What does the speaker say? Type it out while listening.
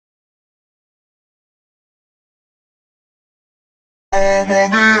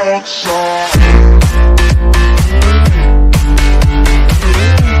I'm on the outside.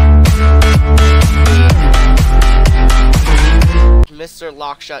 Mr.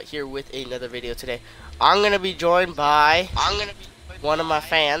 Lockshot here with another video today. I'm gonna be joined by one of my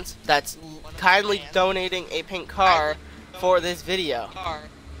fans that's kindly donating a pink car for this video.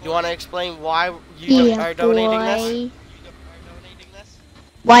 You want to explain why you are donating this?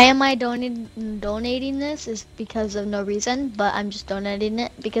 Why am I donating this is because of no reason, but I'm just donating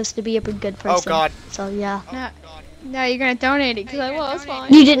it because to be a good person. Oh God. So yeah. No, you're gonna donate it because I was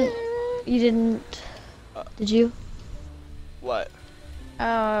fine. You didn't. Did you? What?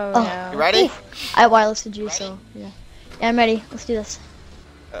 Oh, Oh. no. You ready? I wirelessed you, so yeah. Yeah, I'm ready. Let's do this.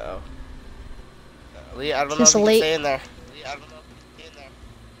 Uh-oh. Lee, I don't know Too if you can late. stay in there.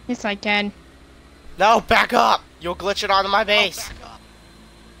 Yes, I can. No, back up! You'll glitch it onto my base.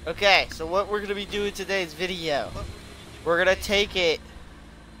 Okay, so what we're gonna be doing today's video, we're gonna take it.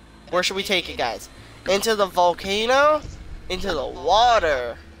 Where should we take it, guys? Into the volcano? Into the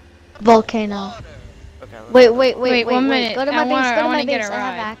water? Volcano. Okay. Wait, 1 minute. Go to my base. Go to my get base. a I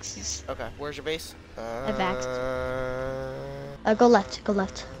have ride. access. Okay, where's your base? have access. Go left. Go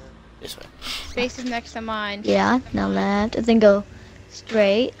left. This way. Space is next to mine. Yeah. Now left. And then go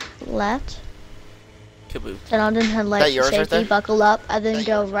straight left. Kaboom. Turn on the headlight. That yours right Safety. there? Buckle up. And then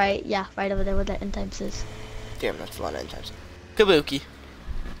go right. Yeah, right over there where the end times is. Damn, that's a lot of end times. Kabuki.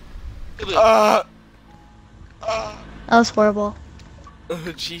 That was horrible.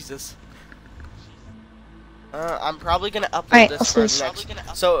 Oh, Jesus. I'm probably gonna upload Alright, this let's for do this.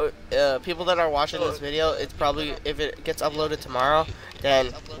 next. So, people that are watching this video, it's probably, if it gets uploaded tomorrow,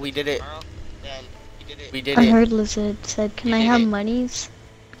 then we did it. I heard Lizard said, "Can I have monies?"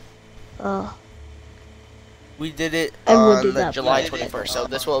 We did it I will on do the that, July but- 21st. So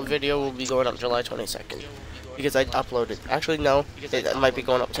this video will be going up July 22nd because I uploaded. Actually, no, it might be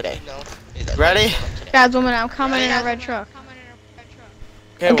going up today. Ready? Guys, woman, I'm coming in a red truck.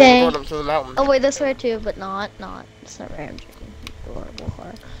 Okay, Okay. we're going up to the mountain. Oh wait, this way too, but not. It's not right. I'm checking. Horrible car.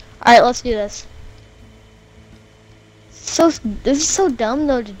 All right, let's do this. This is so dumb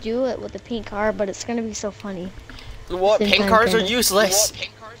though to do it with a pink car, but it's gonna be so funny. What? Same Pink time, cars are kinda. useless.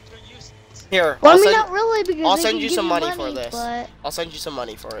 Here, Well, I I'll mean, send, not really because I'll they send can you give some money money for this. But I'll send you some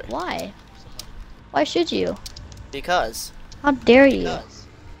money for it. why? Why should you? Because. How dare you?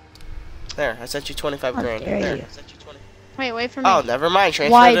 There, I sent you 25 How grand. dare There. you? Wait for me. Oh, never mind.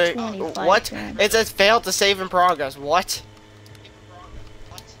 Transfer Why to 25 what? grand? It says failed to save in progress. What?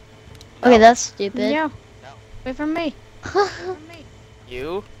 Okay, that's stupid. Yeah. Wait for me.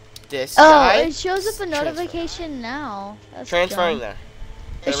 You, this Oh, guy. it shows up a Transfer. notification now. That's Transferring dumb. there.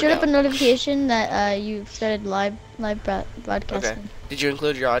 It There we showed up go. a notification that you started live broadcasting. Okay. Did you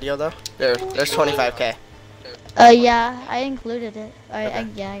include your audio though? There's 25k. Yeah, I included it. Okay.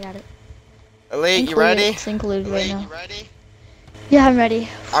 Yeah, I got it. Elite, you Included. ready? It's included right now. Yeah, I'm ready.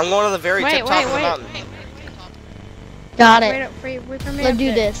 I'm going to the very Wait, tip top of the wait. mountain. Got it. Wait for me. Let's up do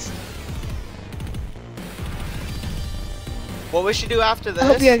there. this. What we should do after this? I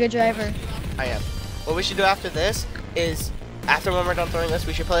hope you're a good driver. I am. What we should do after this is, after when we're done throwing this,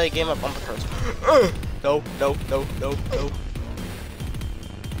 we should play a game of bumper cars. No.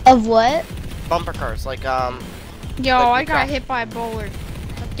 Of what? Bumper cars, like Yo, Like I we got cracked. hit by a bowler.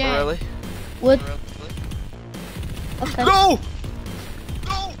 Again. really? What? Okay. Go!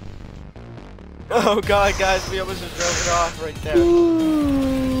 Go! Oh God, guys, we almost just drove it off right there.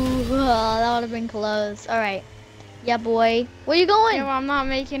 Ooh, that would have been close. All right. Yeah, boy. Where you going? Yo, I'm not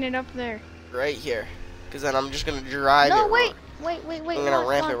making it up there. Right here, because then I'm just gonna drive No, it. wait. I'm gonna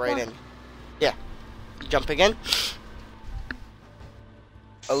ramp it right in. Yeah. Jumping in.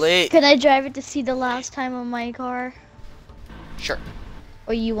 Elite. Can I drive it to see the last time on my car? Sure.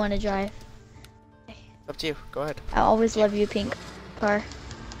 Or you want to drive? Up to you. Go ahead. I always love you, pink car.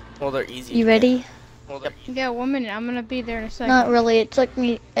 Well, they're easy. You ready? Yep. Yeah, 1 minute. I'm gonna be there in a second. Not really. It took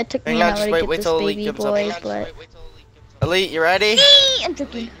me an Hang on, hour just to wait get this till Elite baby comes up. boy, but Elite, you ready? I'm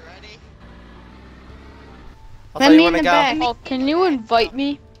joking. I'll Let tell you me when in to the go. back. Oh, can you invite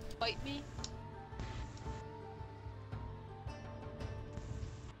me?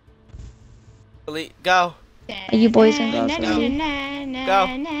 Elite, go. Are you boys and girls ready?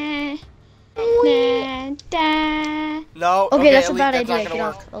 No. Okay, that's a Elite, bad that's idea. not Get gonna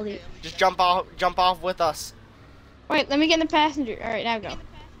work. off. Elite. Just jump off with us. Wait, let me get in the passenger. Alright, now go.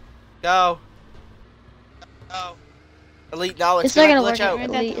 Go. Elite, no, It's it's not gonna gonna glitch work. out.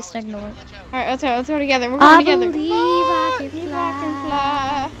 Elite, it's not gonna work. Alright, let's go together. We're I going together. believe I can Believe fly. I can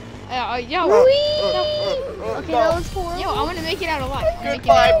fly. Yo, Okay, that was horrible. yo, I'm gonna make it out alive. I'm gonna make it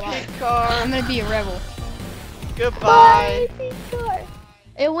Goodbye, out alive. pink car. I'm gonna be a rebel. Goodbye. Bye, pink car.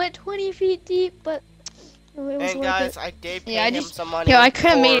 It went 20 feet deep, but it was And worth guys, it. I did pay Yeah, I him just. some money. Yo, I could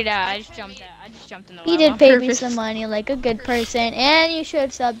have for- made it out. I just jumped out. I just jumped in the He lava did on pay me purpose. some money like a good person, and you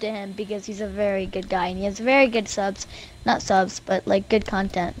should sub to him because he's a very good guy and he has very good subs. Not subs, but like good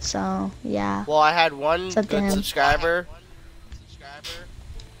content. So, yeah. Well, I had one Sub to good him. subscriber.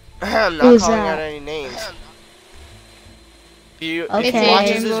 I'm not Who's calling that? out any names. If Okay. he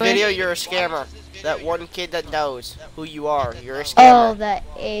watches this Boy. video, you're a scammer. That one kid that knows who you are, you're a Oh, scammer. that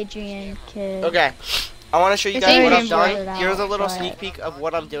Adrian kid. Okay, I want to show you It's guys what I've Adrian done. blurred Here's a out, little but- sneak peek of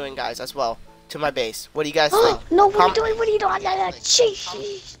what I'm doing, guys, as well, to my base. What do you guys think? No, what are Com- you doing? What are you doing?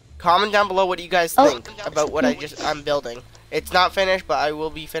 Sheesh. Comment down below what you guys Oh. think about what I'm building. It's not finished, but I will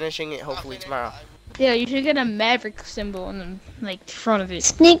be finishing it hopefully tomorrow. Yeah, you should get a maverick symbol in the like front of it.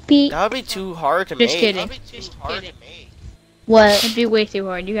 Sneak peek. That would be too hard to Just make. kidding. What? It'd be way too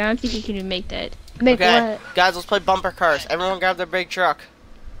hard. I don't think you can make that. Make Okay, what? guys, let's play bumper cars. Everyone grab their big truck.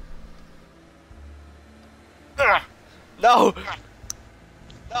 Ugh. No!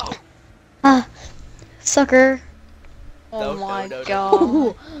 No! Ah, sucker. Oh No, my no, no, no. god.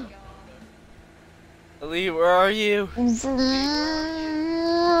 Ooh. Elite, where are you? Elite,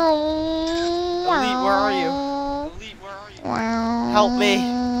 where are you? Help me.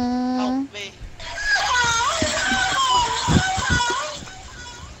 Help me.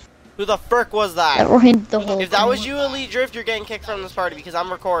 Who the frick was That that? ruined the whole If that was thing. you, Elite Drift, you're getting kicked from this party because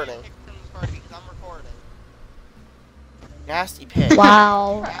I'm recording. Nasty pig.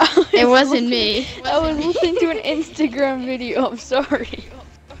 Wow. It wasn't me. I was listening to an Instagram video. I'm sorry.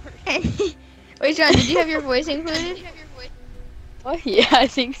 Wait, John, did you have your voice included? Oh yeah, I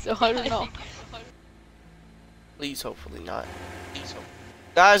think so. I don't know. Please, hopefully not.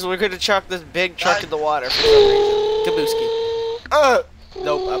 Guys, we're gonna chuck this big truck in the water for some reason. Kabooski.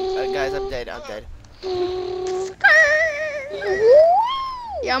 Nope, guys, I'm dead. I'm dead.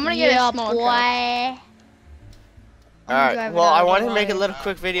 Yeah, I'm gonna get a small car. I'm gonna Alright, drive it well, out I of the wanted to make a water. little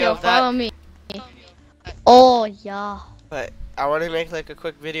quick video Yo, of that. follow me. Oh, yeah. But I want to make like a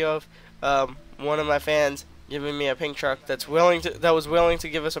quick video of one of my fans giving me a pink truck that was willing to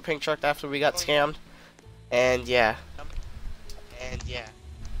give us a pink truck after we got scammed. And yeah.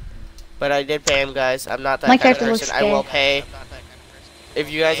 But I did pay him, guys. I'm not that My kind of character person. looks I will gay. pay. If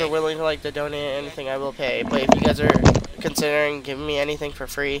you guys are willing to like to donate anything, I will pay. But if you guys are considering giving me anything for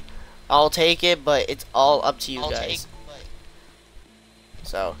free, I'll take it. But it's all up to you guys.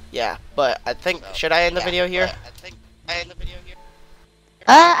 So yeah. But I think should I end the video here?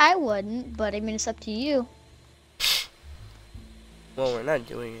 I wouldn't, but I mean, it's up to you. Well, we're not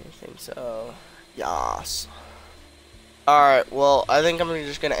doing anything, so yas. Alright, well, I think I'm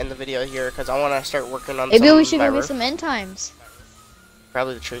just gonna end the video here because I want to start working on Maybe some we should my go get roof. some end times.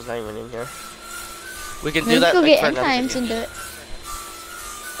 Probably the tree's not even in here. We can Maybe do that go like, get for end another times video. and do it.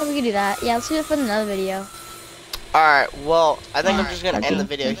 Yeah, we can do that. Yeah, let's do it for another video. Alright, well, I think I'm just gonna Alright, end the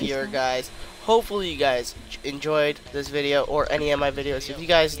okay. video here, guys. Hopefully you guys enjoyed this video or any of my videos. If you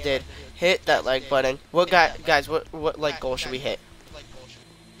guys did, hit that like button. Guys, what like goal should we hit?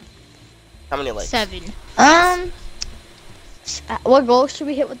 How many likes? 7. What goal should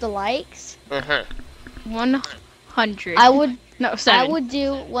we hit with the likes? 100. I would No, 7. I would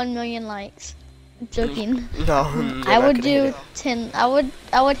do 1 million likes. I'm joking. No, I would do 10. I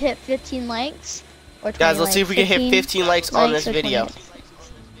would hit 15 likes or 20 Guys, let's see if we can hit 15 likes on this or 20 video. likes.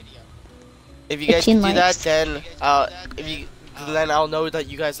 If you guys 15 can do that, likes. then I'll know that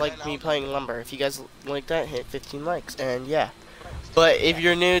you guys like me playing lumber. If you guys like that, hit 15 likes, and yeah. But if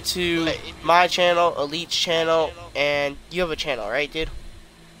you're new to my channel, Elite's channel, and you have a channel, right, dude?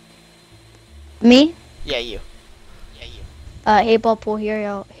 Me? Yeah, you. 8-ball pool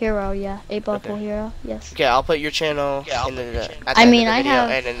hero, yeah. 8-ball Okay. pool hero, yes. Okay, I'll put your channel in the at the I end mean, of the I video have-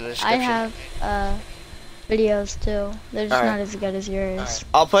 and in the I description. have videos too. They're just Alright. not as good as yours.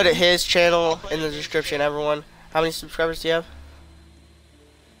 I'll put his channel in the description, everyone. How many subscribers do you have?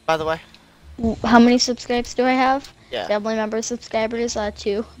 By the way? How many subscribers do I have? Yeah. Family member subscribers,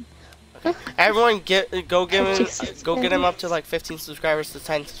 2. Everyone go get him Jesus, go get him up to like 15 subscribers to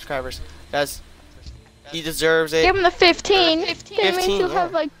 10 subscribers. Guys, he deserves it. Give him the 15. 15, That means he'll yeah.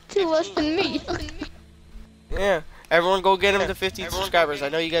 have like 2 less than me. Yeah. Everyone go get him to 15 subscribers. I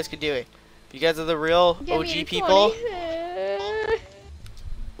know you guys could do it. You guys are the real Give OG me people. 20.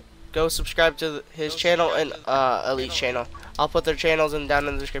 Go subscribe to his channel and Elite's channel. I'll put their channels down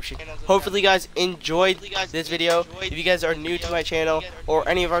in the description. Hopefully you guys enjoyed this video. If you guys are new to my channel or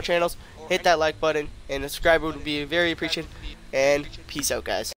any of our channels, hit that like button and subscribe would be very appreciated. And peace out,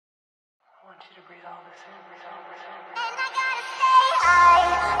 guys.